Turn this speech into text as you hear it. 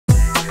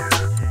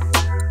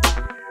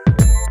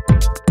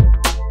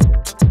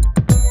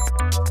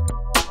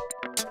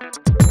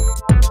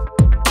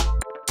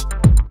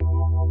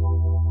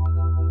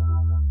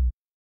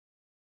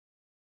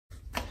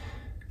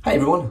Hi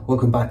everyone,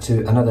 welcome back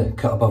to another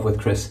Cut Above with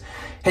Chris.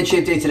 Head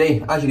shave day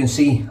today. As you can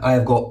see, I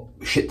have got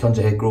shit tons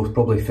of head growth,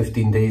 probably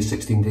 15 days,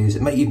 16 days.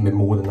 It might even be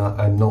more than that,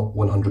 I'm not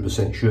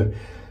 100% sure.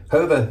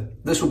 However,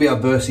 this will be a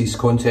versus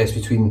contest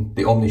between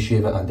the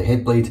Omnishaver and the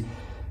Headblade.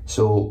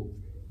 So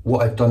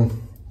what I've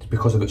done,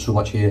 because I've got so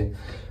much hair,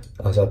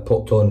 is I've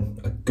popped on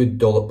a good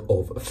dollop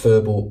of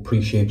Herbal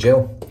pre-shave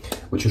gel,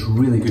 which is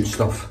really good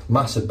stuff.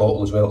 Massive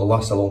bottle as well, it'll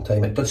last a long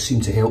time. It does seem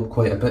to help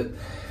quite a bit.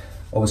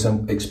 Obviously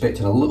I'm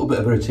expecting a little bit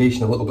of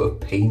irritation, a little bit of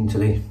pain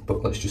today,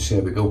 but let's just see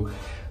how we go.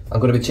 I'm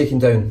going to be taking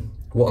down,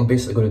 what I'm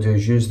basically going to do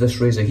is use this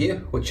razor here,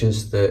 which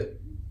is the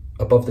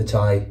Above the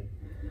Tie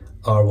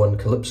R1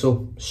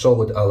 Calypso,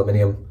 solid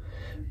aluminium.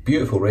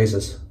 Beautiful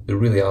razors, they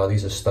really are.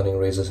 These are stunning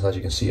razors, as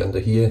you can see under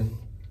here.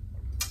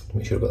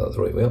 Make sure I've got that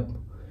the right way up.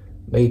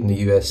 Made in the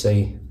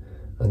USA,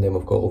 and then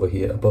we've got over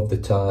here Above the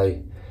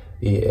Tie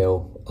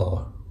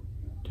ALR,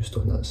 just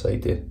on that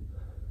side there.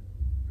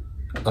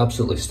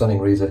 Absolutely stunning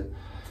razor.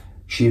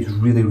 Shaves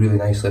really, really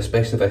nicely,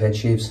 especially for head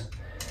shaves.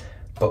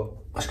 But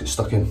let's get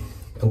stuck in.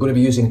 I'm going to be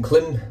using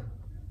Clean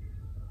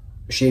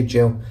Shave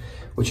Gel,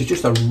 which is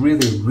just a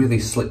really, really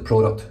slick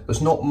product.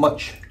 There's not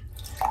much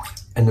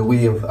in the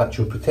way of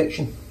actual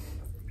protection,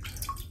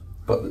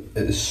 but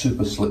it is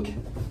super slick.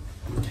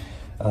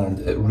 And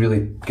it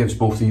really gives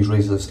both these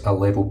razors a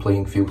level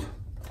playing field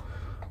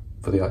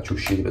for the actual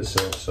shave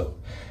itself. So,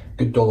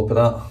 good dollop of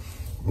that.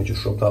 Let me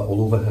just rub that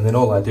all over. And then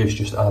all I do is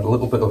just add a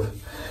little bit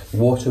of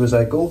water as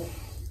I go.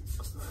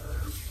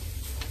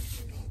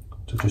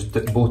 So just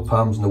dip both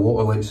palms in the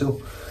water like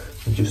so,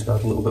 and just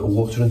add a little bit of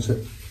water into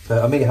it.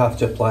 I may have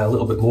to apply a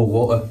little bit more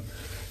water.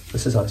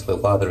 This is actually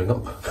lathering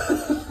up.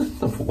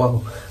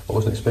 Wow, I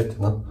wasn't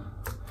expecting that.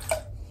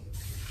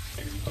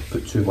 I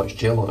put too much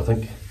gel on, I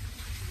think.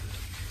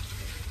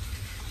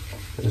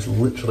 It is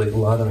literally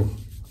lathering,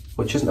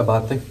 which isn't a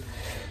bad thing.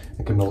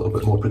 It gives me a little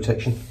bit more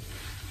protection.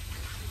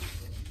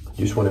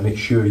 You just want to make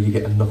sure you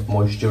get enough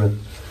moisture in.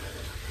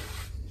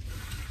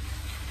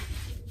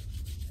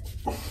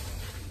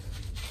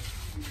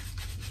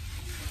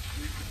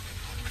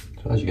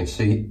 So as you can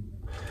see,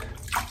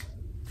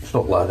 it's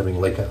not lathering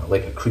like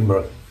a cream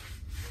or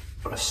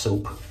a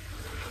soap,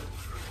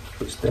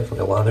 but it's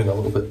definitely lathering a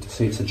little bit to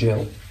say it's a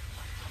gel.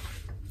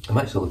 I'm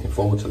actually looking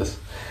forward to this.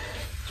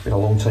 It's been a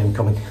long time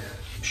coming.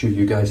 I'm sure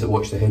you guys that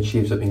watch the head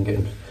shaves have been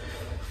getting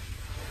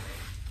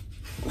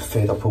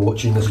fed up of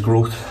watching this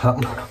growth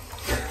happen.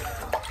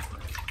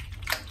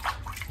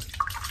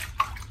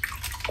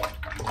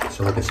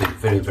 So like I said,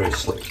 very, very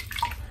slick.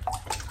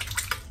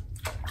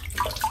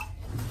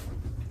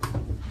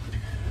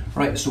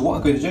 Right, so what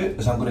I'm going to do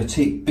is I'm going to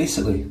take,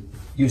 basically,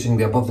 using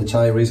the Above the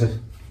Tie razor,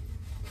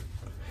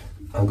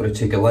 I'm going to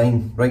take a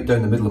line right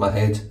down the middle of my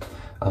head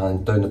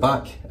and down the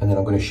back, and then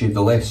I'm going to shave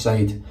the left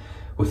side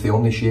with the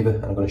Omnishaver,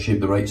 and I'm going to shave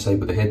the right side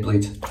with the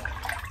Headblade,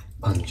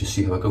 and just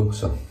see how I go.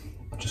 So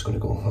I'm just going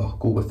to go, I'll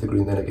go with the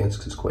green then again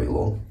because it's quite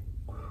long.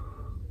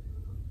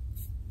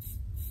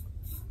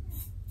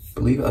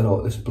 Believe it or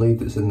not, this blade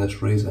that's in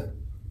this razor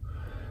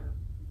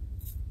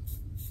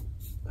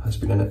has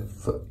been in it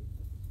for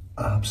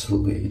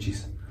absolutely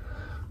ages.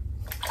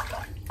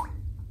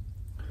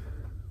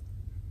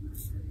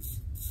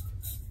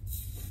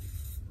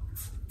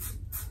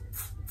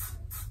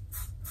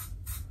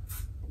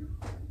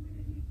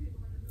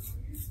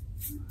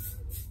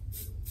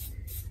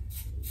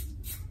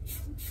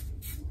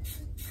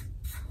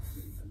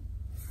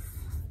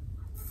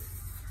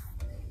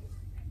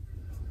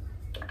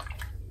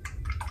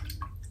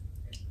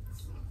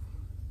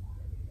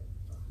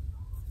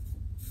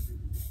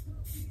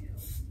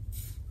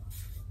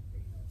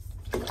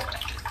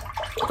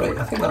 Right,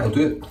 I think that'll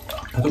do it.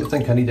 I don't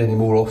think I need any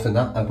more off than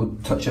that. I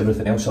would touch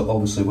everything else up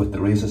obviously with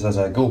the razors as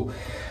I go.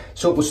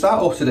 So we'll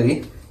start off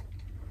today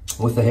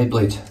with the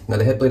Headblade. Now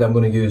the Headblade I'm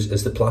going to use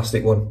is the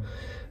plastic one.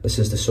 This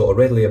is the sort of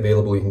readily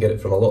available. You can get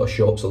it from a lot of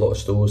shops, a lot of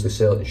stores. They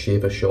sell it in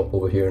Shaver Shop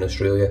over here in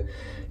Australia.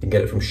 You can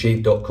get it from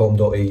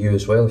shave.com.au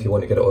as well if you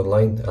want to get it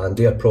online, and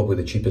they are probably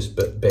the cheapest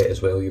bet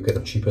as well. You get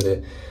them cheaper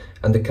there.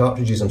 And the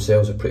cartridges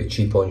themselves are pretty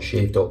cheap on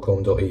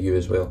shave.com.au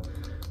as well.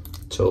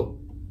 So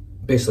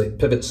basically it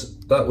pivots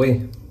that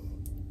way,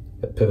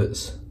 it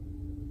pivots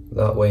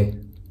that way,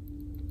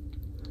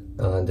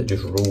 and it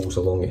just rolls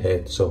along your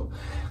head. So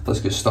let's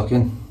get stuck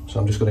in. So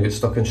I'm just going to get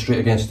stuck in straight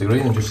against the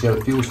grain and just see how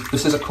it feels.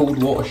 This is a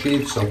cold water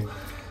shave, so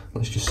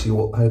let's just see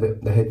how the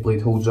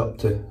Headblade holds up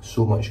to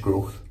so much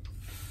growth.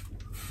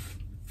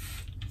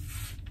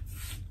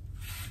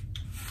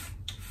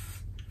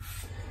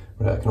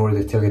 Right, I can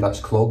already tell you that's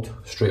clogged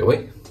straight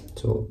away.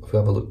 So if we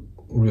have a look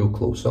real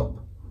close up,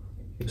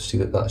 you'll see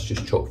that that's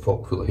just chock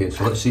full of hair.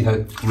 So let's see how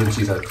it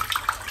rinses out.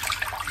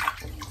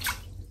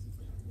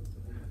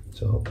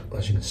 So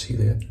as you can see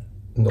there,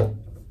 not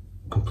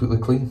completely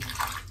clean.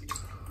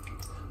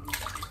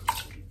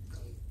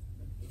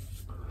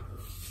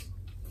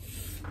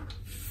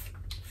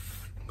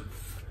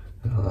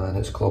 And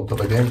it's clogged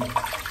up again.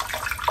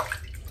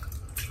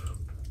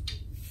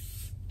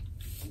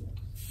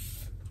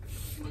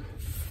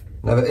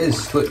 Now it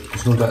is, look,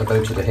 there's no doubt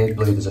about it, the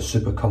Headblade is a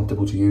super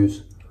comfortable to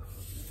use.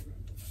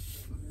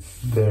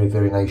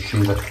 very nice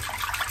shaver.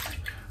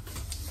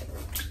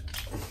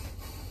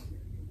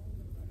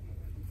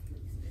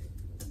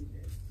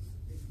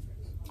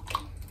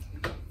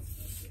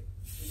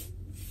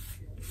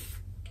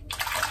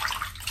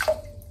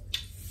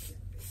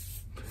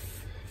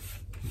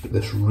 But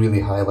this really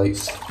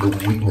highlights the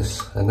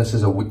weakness, and this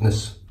is a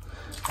weakness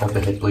of the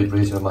Headblade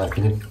razor in my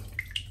opinion.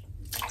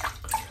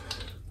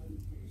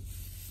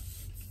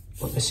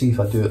 Let me see if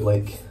I do it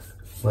like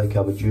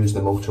I would use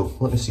the Moto.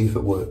 Let me see if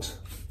it works.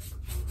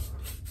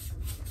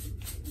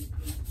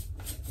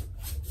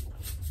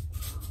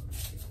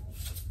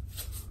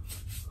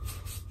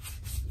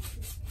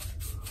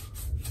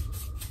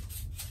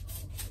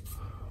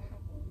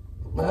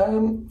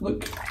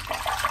 Look,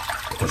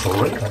 it's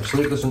alright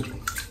actually. It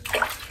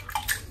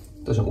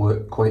doesn't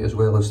work quite as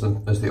well as the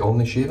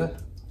Omnishaver,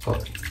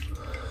 but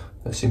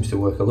it seems to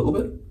work a little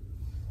bit.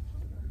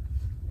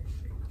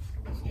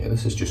 Yeah,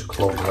 this is just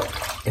clogging up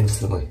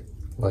instantly,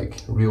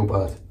 like real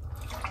bad.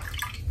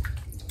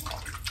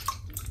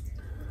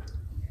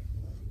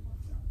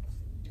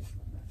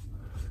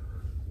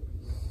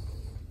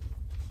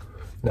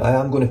 Now I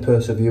am going to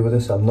persevere with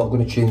this. I'm not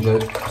going to change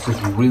out. This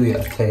is really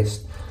a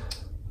test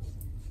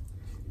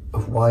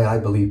of why I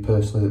believe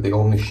personally that the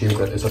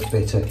Omnishaver is a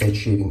better head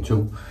shaving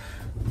tool.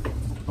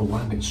 But why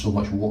am I getting so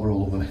much water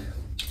all over me?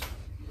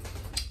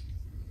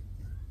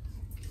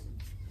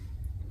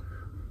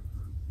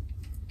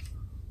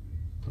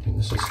 I mean,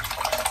 this is...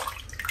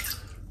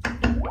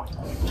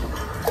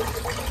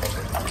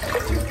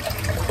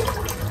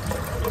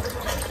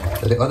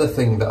 The other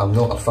thing that I'm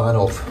not a fan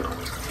of,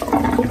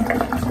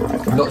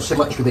 not so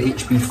much with the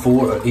HB4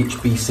 or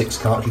HB6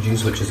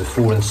 cartridges, which is the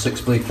 4 and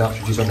 6 blade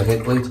cartridges on the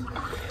Headblade,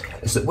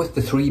 is that with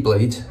the 3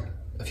 blade,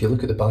 if you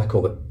look at the back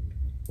of it,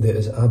 there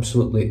is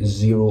absolutely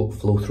zero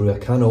flow through. I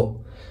cannot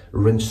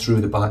rinse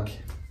through the back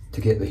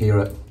to get the hair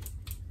out.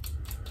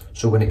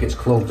 So when it gets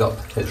clogged up,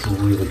 it's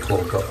really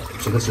clogged up.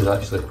 So this is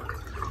actually,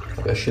 I've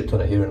got a shit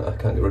ton of hair in it, I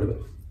can't get rid of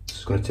it.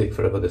 It's going to take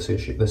forever, this head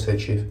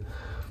shave.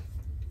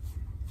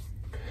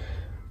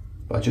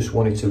 But I just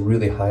wanted to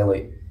really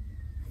highlight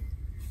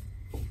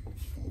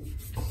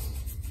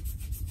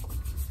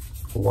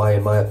why,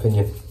 in my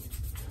opinion,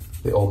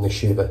 the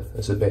Omnishaver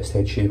is the best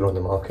head shaver on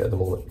the market at the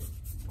moment.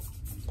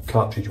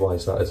 Cartridge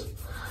wise, that is.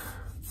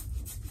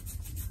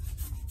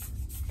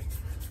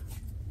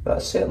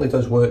 That certainly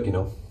does work, you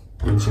know,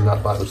 rinsing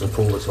that backwards and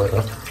forwards like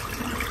that.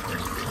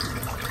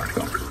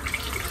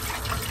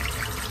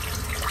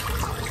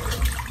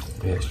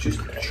 Yeah, it's just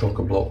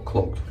chock-a-block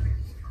clogged.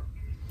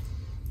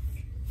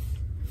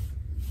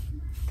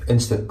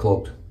 Instant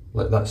clogged.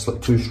 Like that's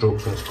like 2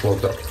 strokes and it's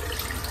clogged up.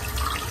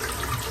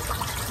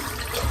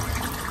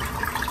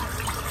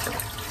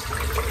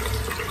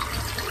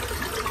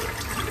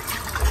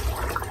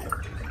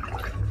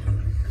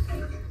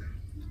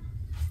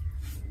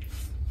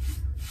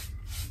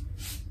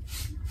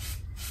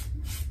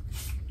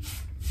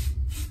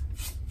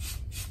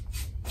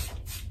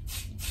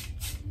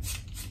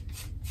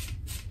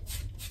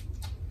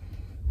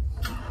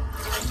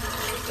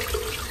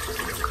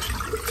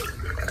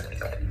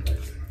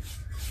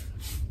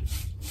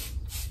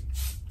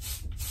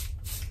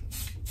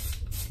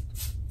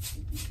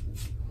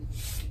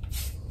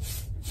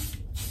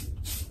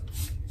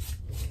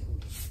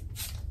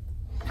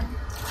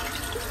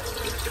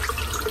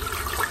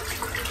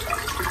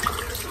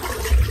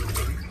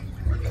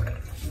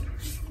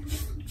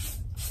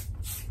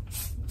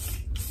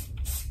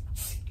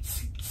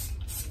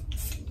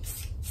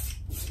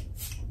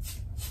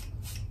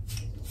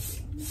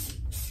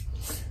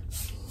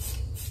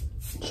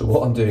 So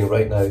what I'm doing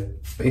right now,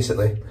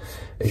 basically,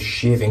 is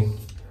shaving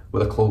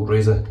with a clogged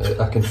razor.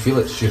 I can feel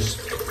it's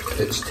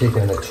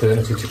taking an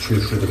eternity to chew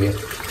through the hair.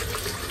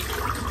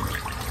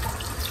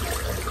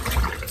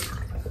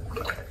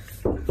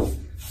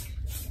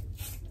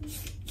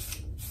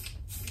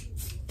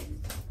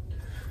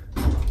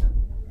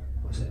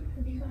 What's it?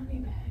 Have you got any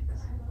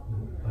bags?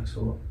 Bags for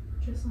what?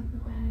 Just like a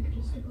bag,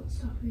 just to put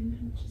stuff in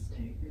and just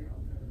take.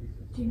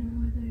 Do you know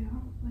where they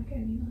are? Like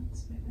any like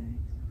spare bags?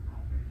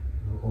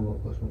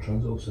 Oh, that's my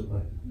Transol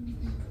supply.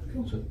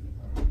 What's it?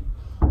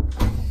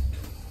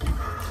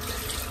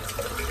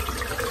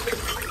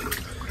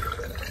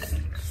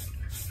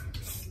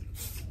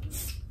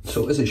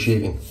 So is it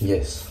shaving?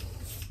 Yes.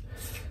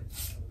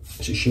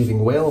 Is it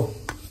shaving well?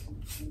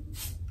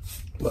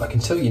 Well, I can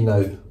tell you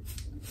now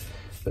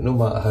that no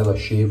matter how I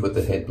shave with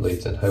the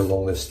Headblades and how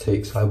long this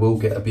takes, I will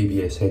get a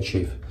BBS head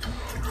shave.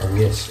 And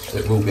yes,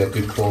 it will be a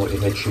good quality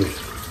head shave.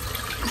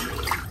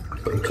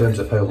 But in terms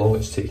of how long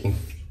it's taking,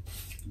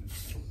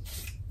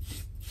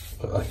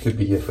 I could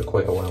be here for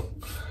quite a while.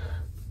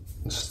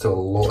 There's still a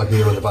lot of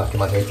hair on the back of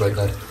my head right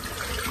now.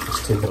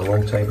 It's taking a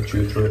long time to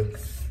chew through it.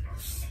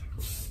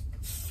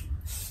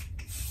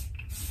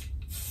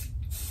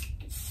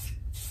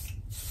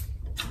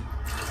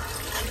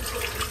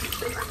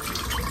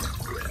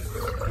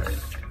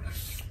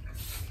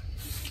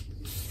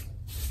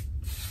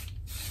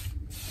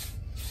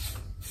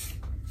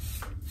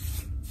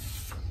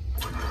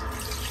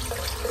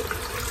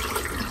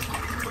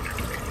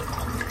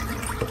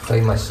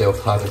 find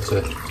myself having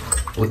to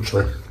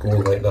literally go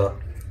like that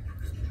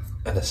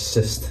and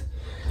assist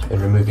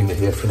in removing the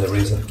hair from the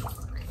razor.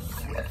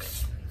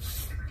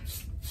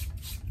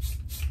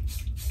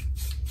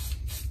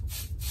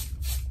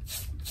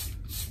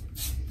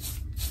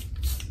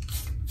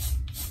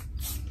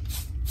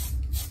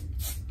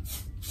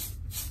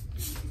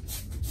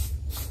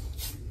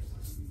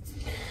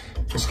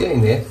 It's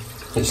getting there.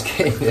 It's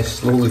getting there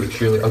slowly but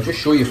surely. I'll just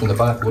show you from the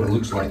back what it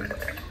looks like.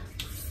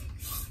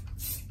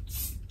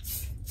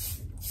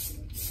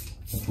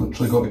 I've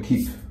literally got to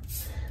keep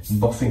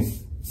buffing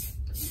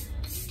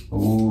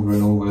over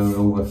and over and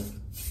over,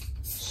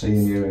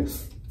 same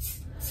areas.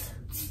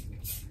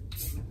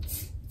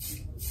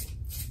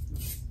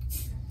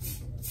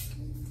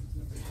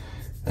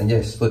 And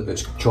yes, look,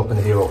 it's chopping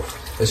the hair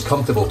off. It's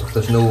comfortable.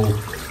 There's no,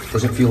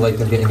 doesn't feel like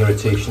I'm getting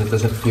irritation. It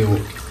doesn't feel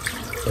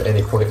at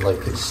any point like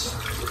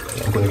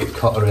I'm going to get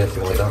cut or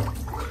anything like that.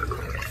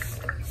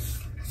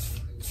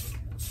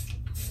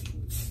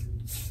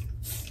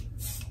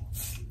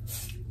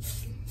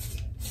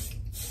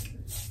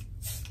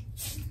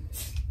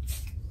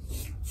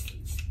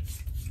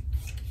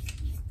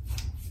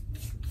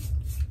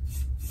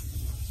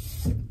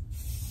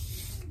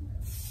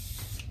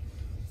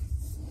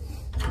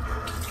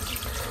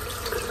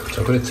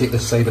 So I'm going to take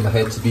this side of my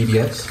head to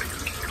BBS.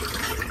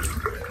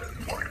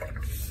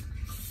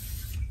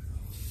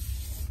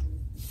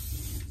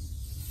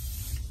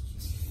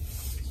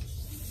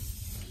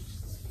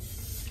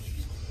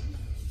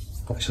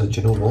 Actually,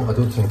 do you know what? I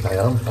don't think I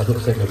am. I don't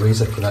think the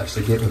razor can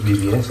actually get me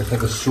BBS. I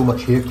think there's so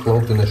much hair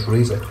clogged in this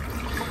razor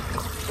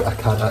that I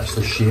can't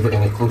actually shave it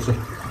any closer.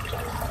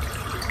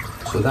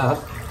 So that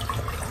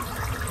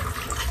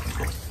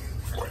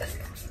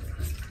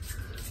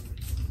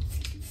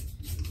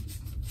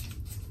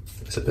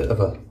it's a bit of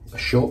a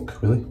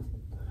shock, really.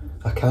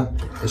 I can't,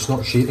 it's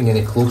not shaving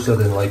any closer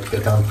than like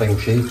a damn fine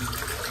shave.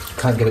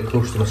 Can't get it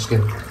close to my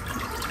skin.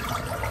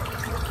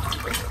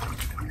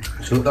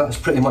 So that's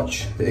pretty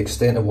much the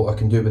extent of what I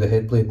can do with the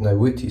Headblade. Now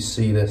wait till you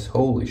see this,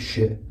 holy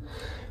shit.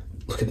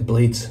 Look at the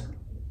blades.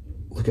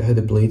 Look at how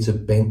the blades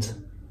have bent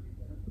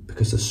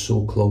because they're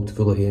so clogged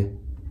full of hair.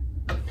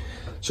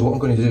 So what I'm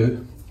going to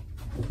do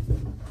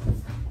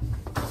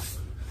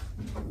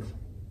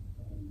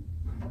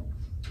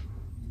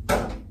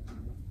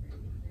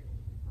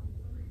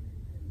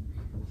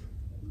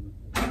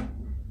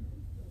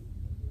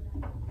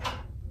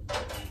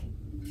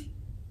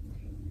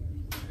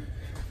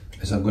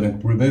is I'm going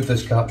to remove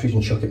this cartridge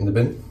and chuck it in the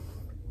bin,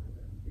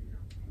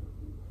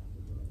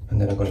 and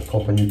then I'm going to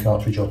pop a new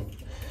cartridge on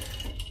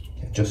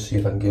and just see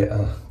if I can get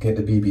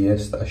the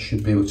BBS that I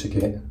should be able to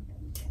get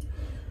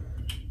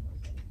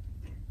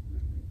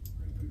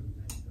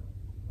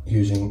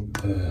using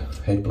the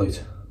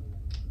Headblade.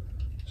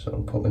 So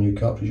I'll pop a new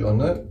cartridge on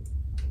now.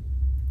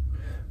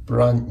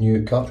 Brand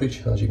new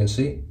cartridge, as you can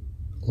see,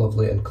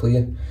 lovely and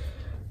clear.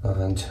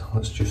 And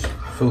let's just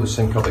fill the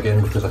sink up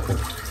again because I can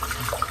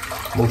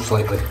most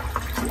likely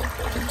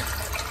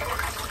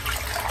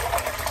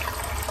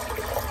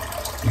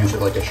use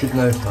it like I should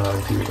now,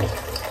 and here we go.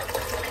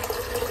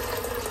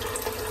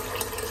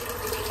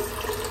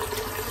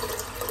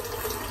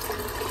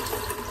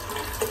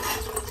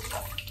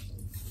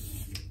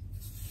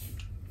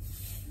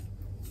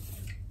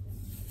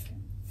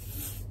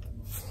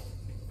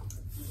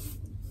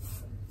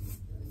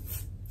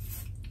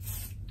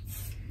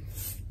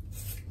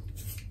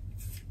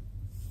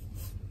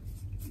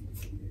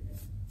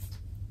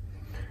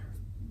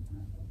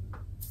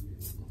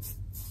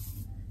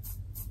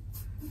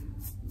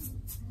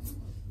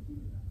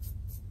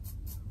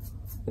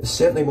 It's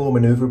certainly more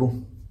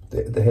manoeuvrable,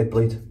 the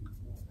Headblade.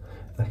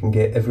 I can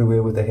get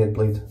everywhere with the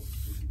Headblade,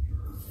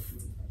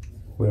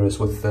 whereas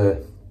with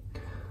the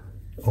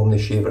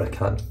Omnishaver I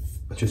can't.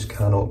 I just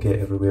cannot get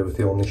everywhere with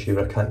the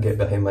Omnishaver. I can't get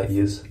behind my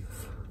ears.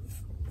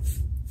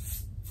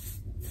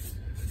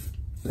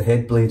 The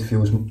Headblade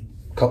feels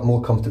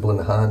more comfortable in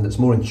the hand. It's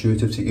more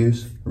intuitive to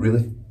use,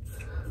 really.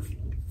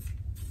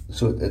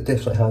 So it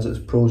definitely has its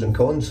pros and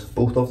cons,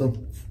 both of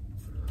them.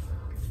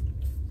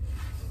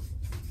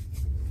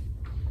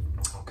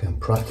 Okay, I'm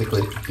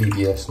practically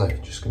BBS now.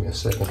 Just give me a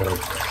second and I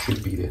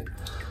should be there.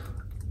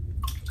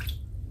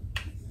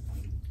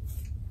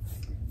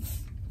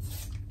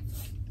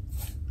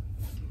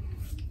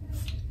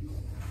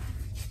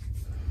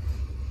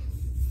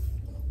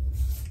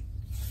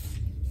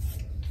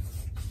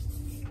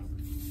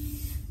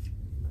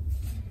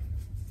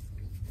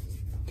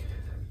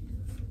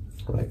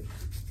 Right.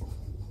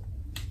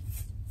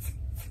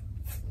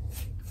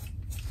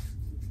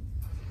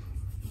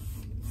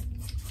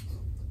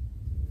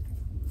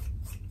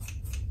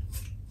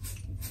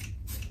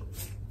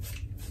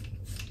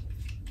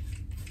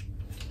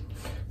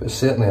 But it's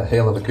certainly a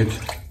hell of a good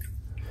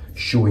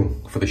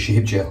showing for the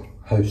shave gel,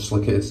 how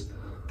slick it is.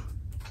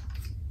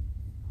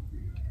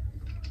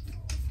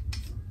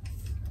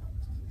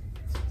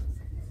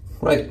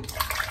 Right,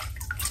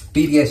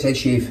 BBS head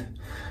shave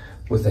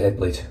with the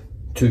Headblade,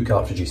 2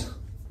 cartridges.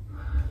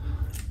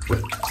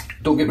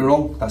 Don't get me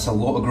wrong, that's a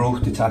lot of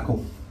growth to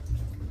tackle.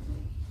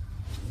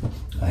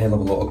 I hell of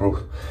a lot of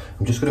growth.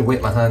 I'm just going to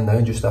wet my hand now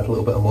and just add a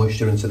little bit of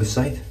moisture into the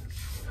side.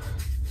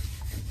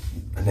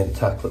 And then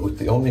tackle it with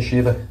the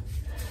Omnishaver.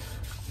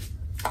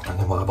 And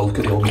then we'll have a look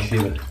at the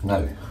Omnishaver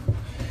now.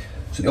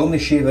 So the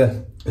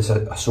Omnishaver is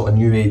a sort of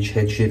new age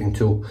head shaving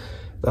tool.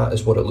 That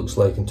is what it looks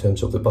like in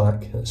terms of the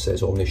back. It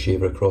says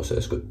Omnishaver across it.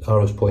 It's got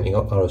arrows pointing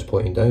up, arrows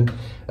pointing down,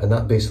 and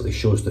that basically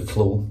shows the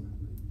flow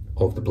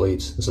of the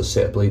blades. There's a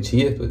set of blades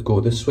here that go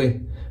this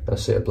way, and a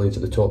set of blades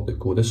at the top that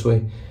go this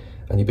way,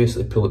 and you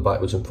basically pull it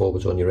backwards and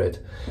forwards on your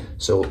head.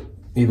 So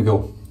here we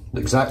go,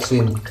 the exact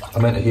same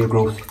amount of hair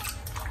growth.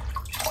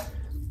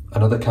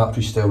 Another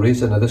cartridge style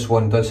razor. Now this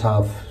one does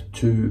have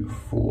 2,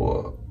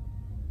 4,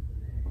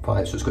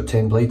 5, so it's got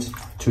 10 blades,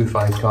 2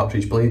 5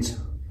 cartridge blades,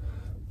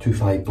 2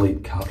 5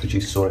 blade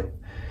cartridges, sorry.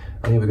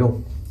 And here we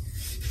go.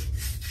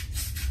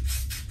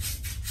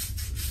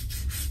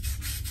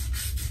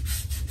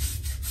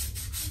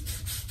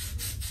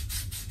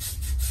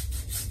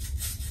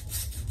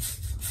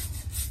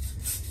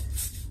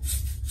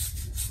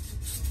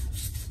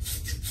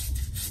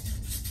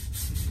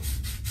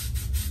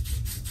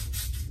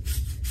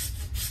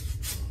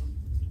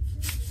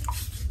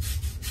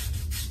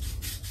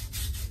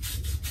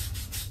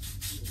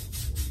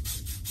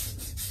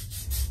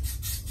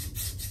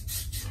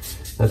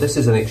 Now this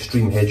is an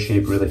extreme head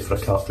shape really for a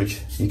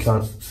cartridge. You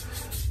can't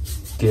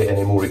get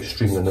any more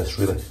extreme than this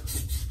really.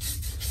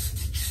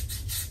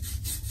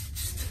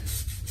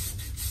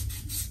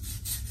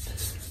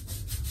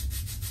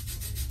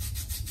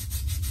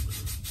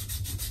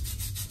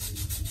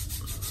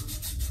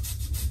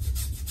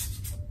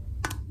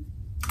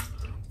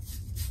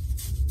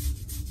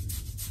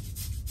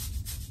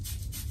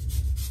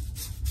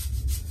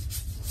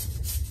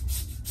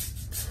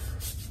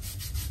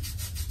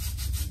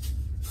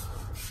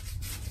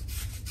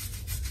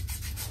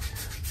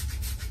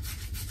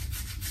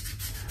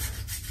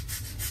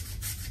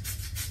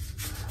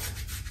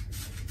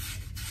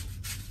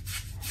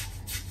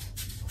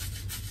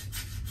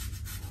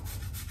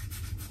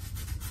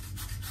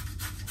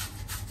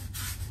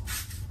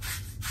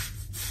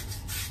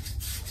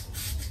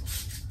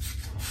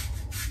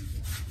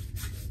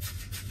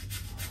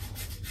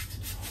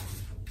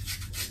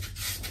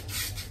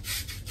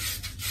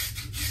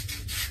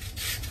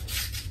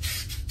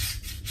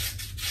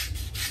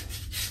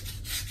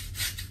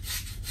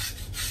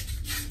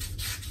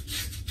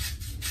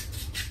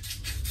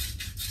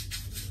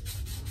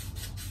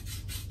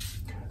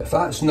 If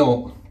that's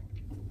not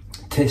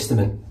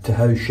testament to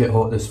how shit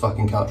hot this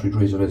fucking cartridge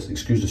razor is,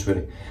 excuse the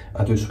swearing,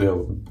 I do swear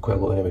quite a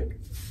lot anyway,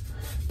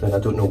 then I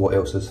don't know what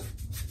else is.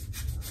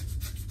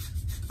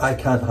 I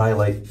can't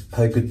highlight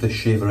how good this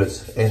shaver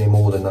is any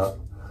more than that.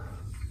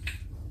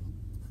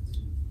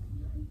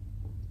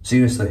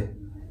 Seriously,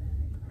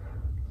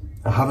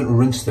 I haven't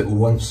rinsed it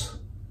once.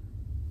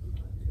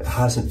 It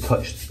hasn't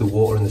touched the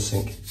water in the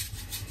sink.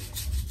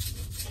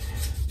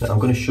 Now I'm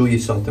going to show you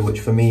something which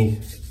for me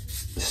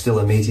still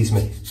amazes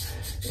me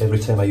every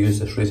time I use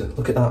this razor.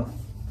 Look at that.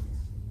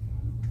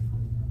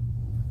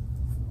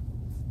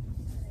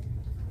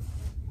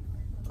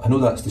 I know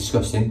that's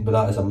disgusting, but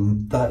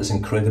that is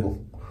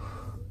incredible.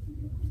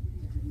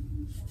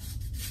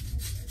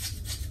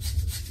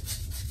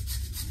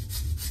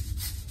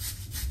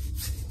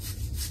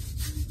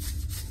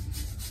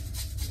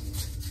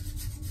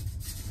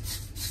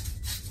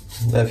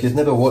 Now if you've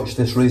never watched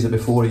this razor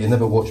before, or you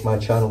never watched my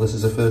channel, this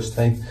is the first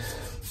time,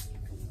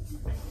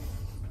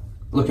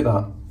 look at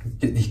that.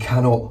 You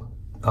cannot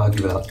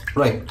argue with that.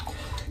 Right,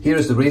 here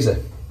is the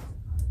razor.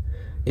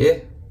 Yeah,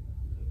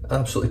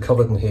 absolutely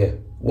covered in hair.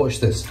 Watch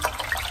this.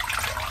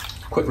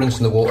 Quick rinse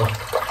in the water.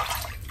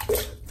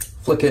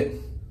 Flick it.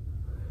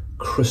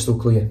 Crystal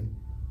clear.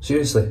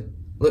 Seriously,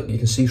 look, you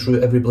can see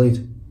through every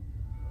blade.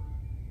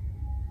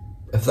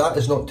 If that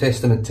is not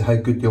testament to how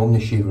good the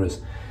Omnishaver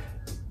is,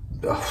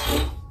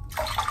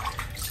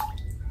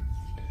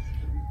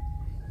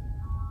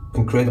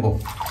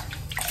 incredible.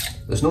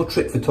 There's no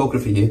trick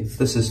photography here.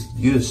 This is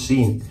you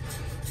seeing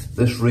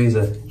this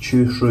razor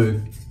chew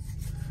through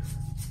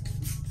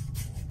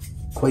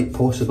quite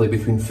possibly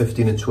between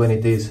 15 and 20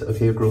 days of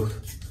hair growth.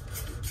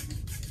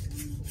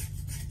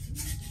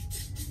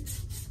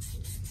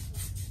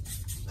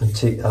 And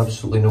take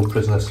absolutely no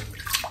prisoners.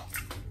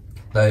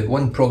 Now,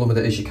 one problem with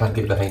it is you can't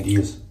get behind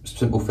ears.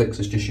 Simple fix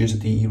is just use a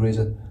DE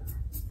razor.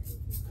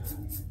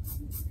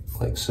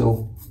 Like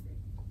so.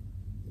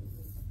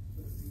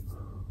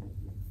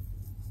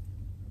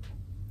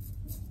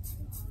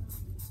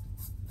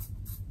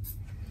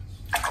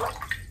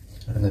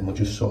 And then we'll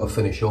just sort of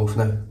finish off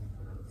now.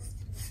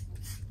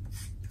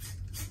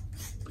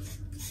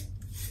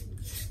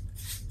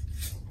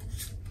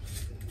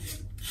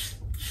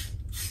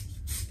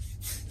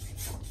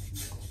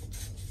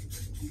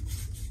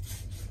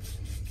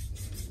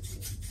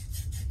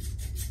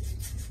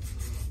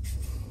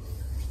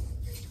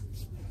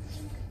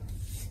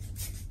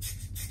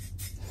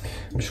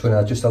 I'm just going to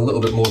add just a little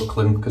bit more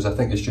clean because I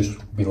think it's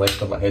just been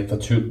left on my head for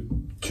too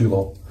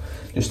long.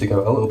 Just to give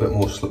it a little bit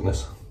more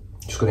slickness.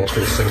 Just going to get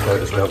the sink out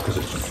as well because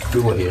it's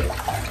full of hair.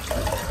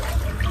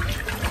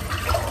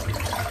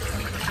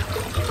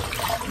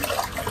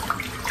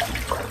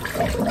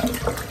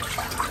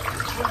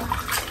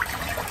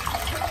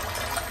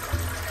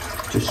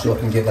 just so I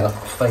can get that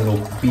final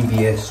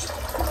BBS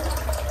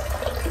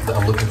that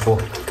I'm looking for.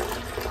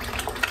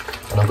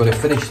 And I'm going to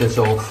finish this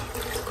off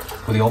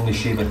with the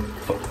Omnishaver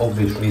for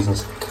obvious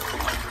reasons.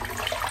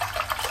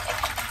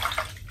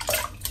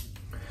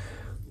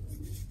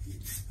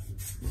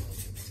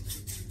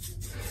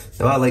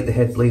 Now I like the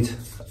Headblade.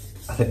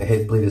 I think the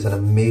Headblade is an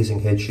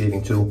amazing head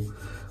shaving tool.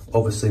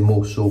 Obviously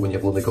more so when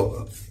you've only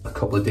got a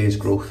couple of days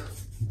growth.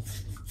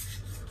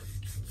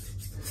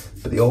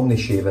 But the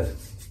Omnishaver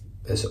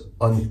is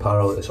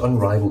unparalleled, it's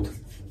unrivaled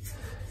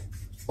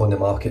on the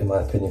market in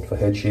my opinion for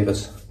head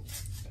shavers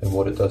and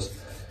what it does.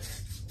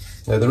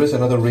 Now there is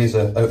another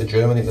razor out of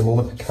Germany at the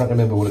moment, I can't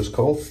remember what it's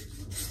called.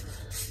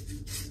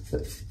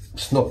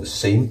 It's not the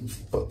same,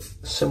 but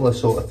similar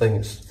sort of thing.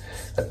 It's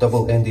a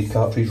double-ended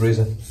cartridge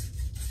razor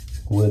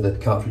where the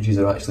cartridges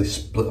are actually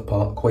split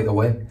apart quite a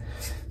way.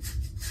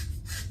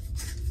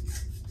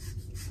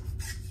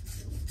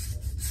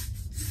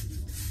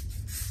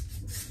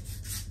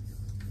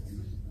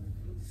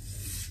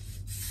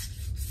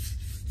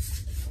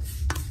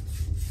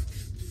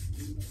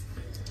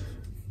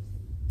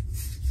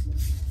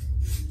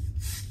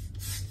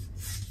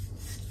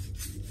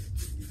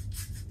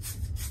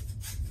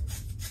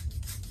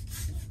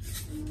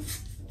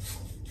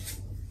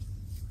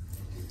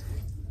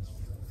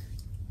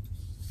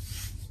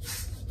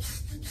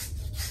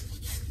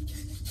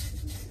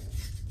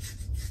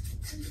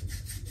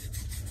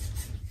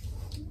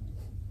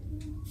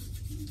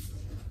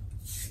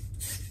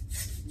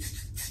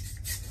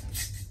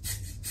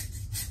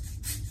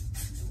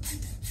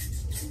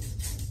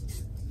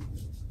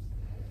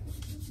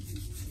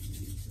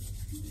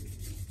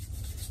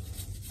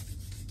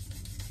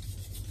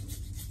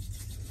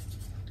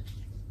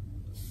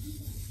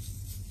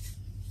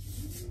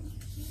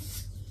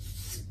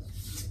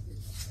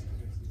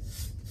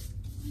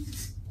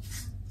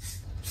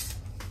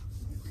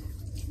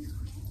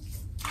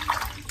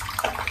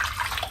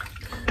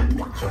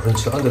 So I've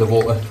rinsed it under the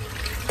water,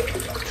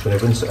 just going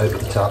to rinse it out of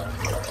the tap.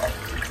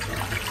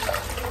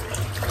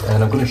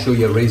 And I'm going to show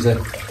you a razor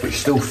which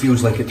still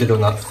feels like it did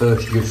on that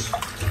first use,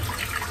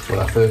 when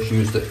I first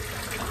used it.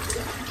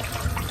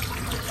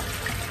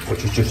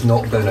 Which has just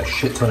knocked down a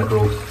shit ton of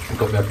growth and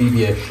got me a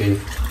BBS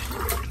shave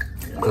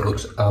that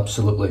looks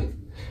absolutely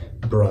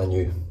brand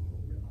new.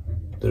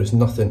 There is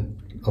nothing,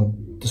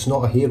 there's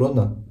not a hair on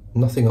that,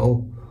 nothing at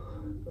all.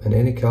 And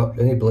any cap,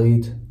 any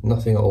blade,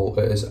 nothing at all.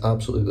 It is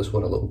absolutely this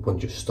one, a little one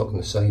just stuck on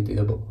the side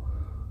there, but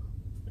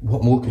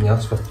what more can you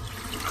ask for?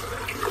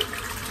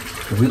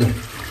 Really?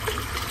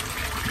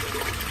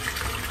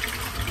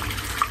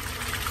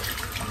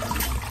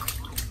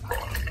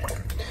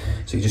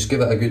 So you just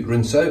give it a good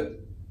rinse out,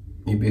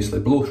 you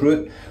basically blow through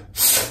it,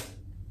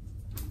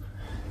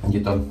 and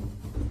you're done.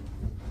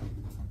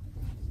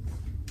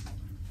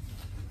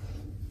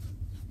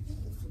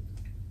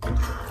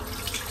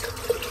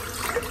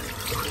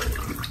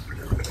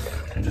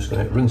 I'm just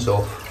going to rinse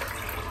off.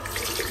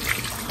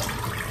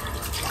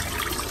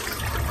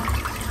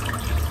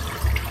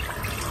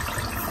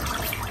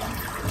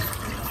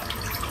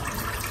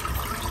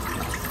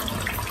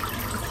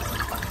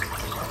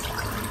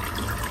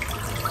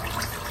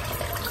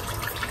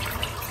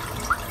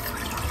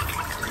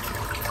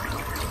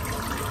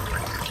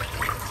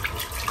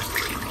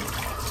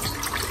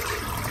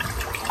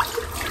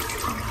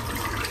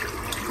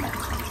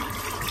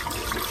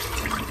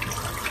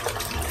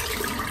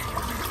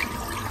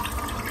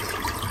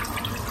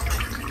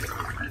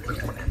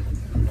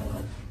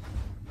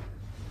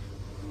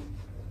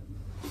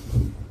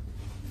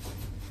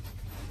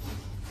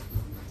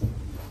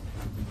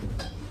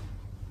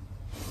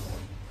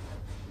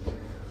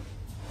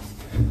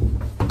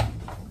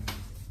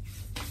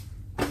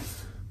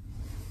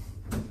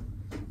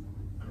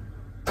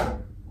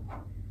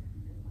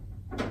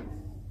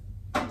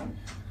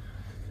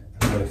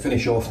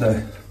 Finish off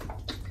now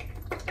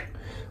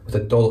with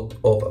a dollop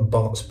of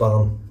Bart's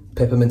Balm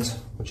Peppermint,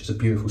 which is a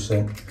beautiful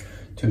scent.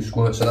 2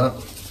 squirts of that.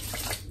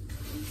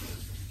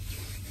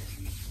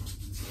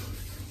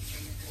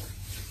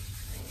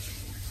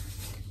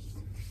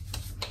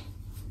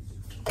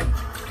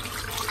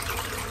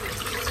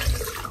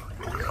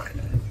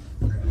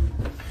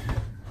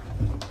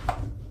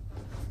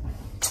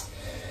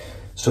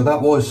 So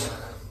that was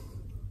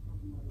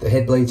the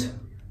Headblade.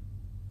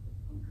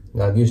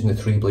 Now I'm using the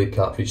 3-blade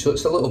cartridge, so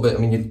it's a little bit, I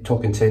mean you're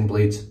talking 10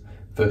 blades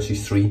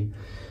versus 3.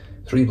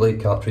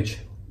 3-blade cartridge.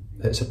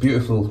 It's a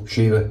beautiful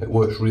shaver, it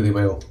works really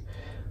well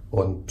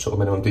on sort of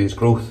minimum days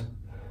growth.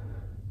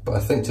 But I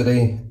think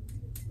today,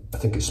 I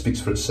think it speaks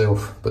for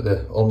itself, but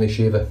the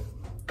Omnishaver,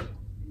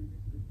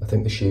 I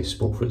think the shave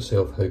spoke for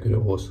itself, how good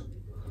it was.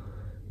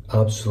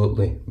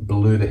 Absolutely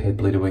blew the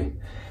Headblade away.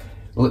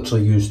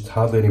 Literally used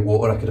hardly any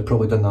water. I could have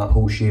probably done that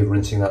whole shave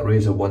rinsing that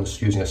razor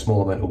once using a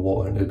small amount of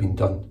water and it would have been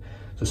done.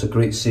 So it's a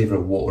great saver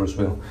of water as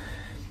well.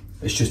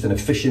 It's just an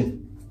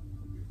efficient,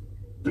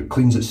 it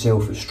cleans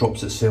itself, it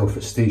strops itself,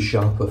 it stays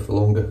sharper for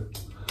longer.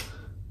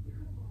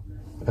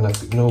 And I've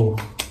got no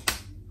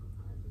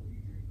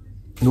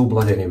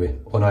blood anyway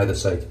on either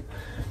side.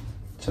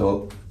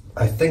 So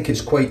I think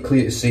it's quite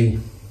clear to see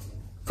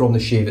from the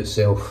shave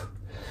itself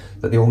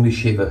that the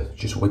Omnishaver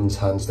just wins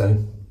hands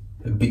down.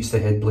 It beats the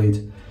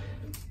Headblade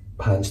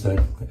hands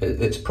down.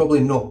 It's probably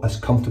not as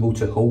comfortable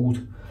to hold,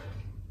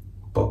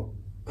 but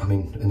I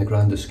mean, in the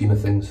grander scheme of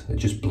things, it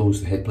just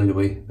blows the Headblade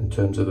away in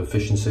terms of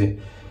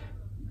efficiency,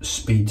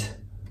 speed,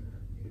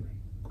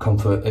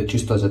 comfort. It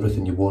just does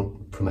everything you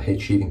want from a head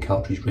shaving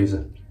cartridge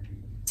razor.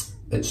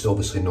 It's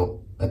obviously not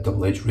a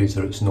double-edged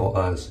razor, it's not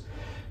as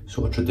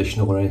sort of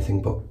traditional or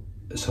anything, but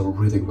it's a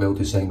really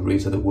well-designed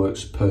razor that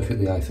works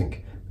perfectly, I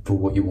think, for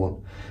what you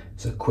want.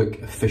 It's a quick,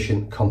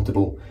 efficient,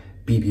 comfortable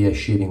BBS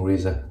shaving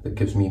razor that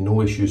gives me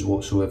no issues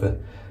whatsoever,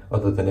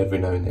 other than every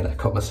now and then I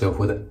cut myself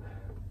with it.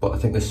 But I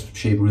think this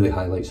shave really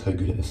highlights how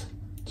good it is.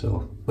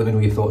 So let me know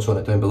your thoughts on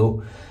it down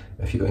below.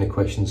 If you've got any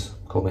questions,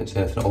 comments,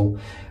 anything at all.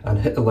 And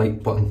hit the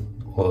like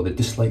button or the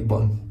dislike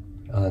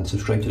button and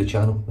subscribe to the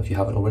channel if you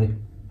haven't already.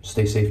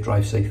 Stay safe,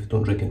 drive safe,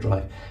 don't drink and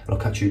drive. And I'll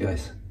catch you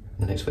guys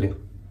in the next video.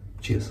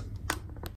 Cheers.